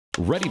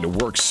Ready to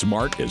work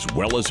smart as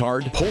well as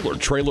hard? Polar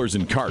trailers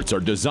and carts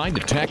are designed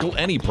to tackle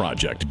any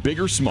project, big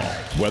or small.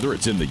 Whether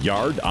it's in the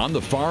yard, on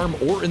the farm,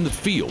 or in the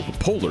field,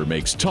 Polar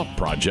makes tough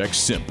projects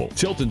simple.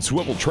 Tilt and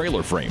Swivel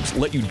trailer frames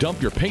let you dump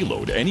your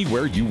payload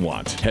anywhere you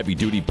want.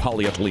 Heavy-duty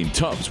polyethylene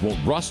tubs won't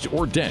rust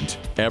or dent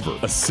ever.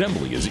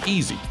 Assembly is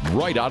easy,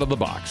 right out of the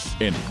box.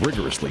 And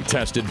rigorously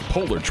tested,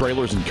 Polar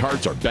trailers and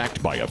carts are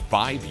backed by a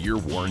 5-year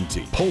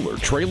warranty. Polar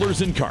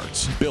trailers and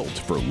carts, built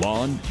for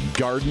lawn,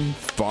 garden,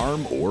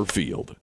 farm, or field.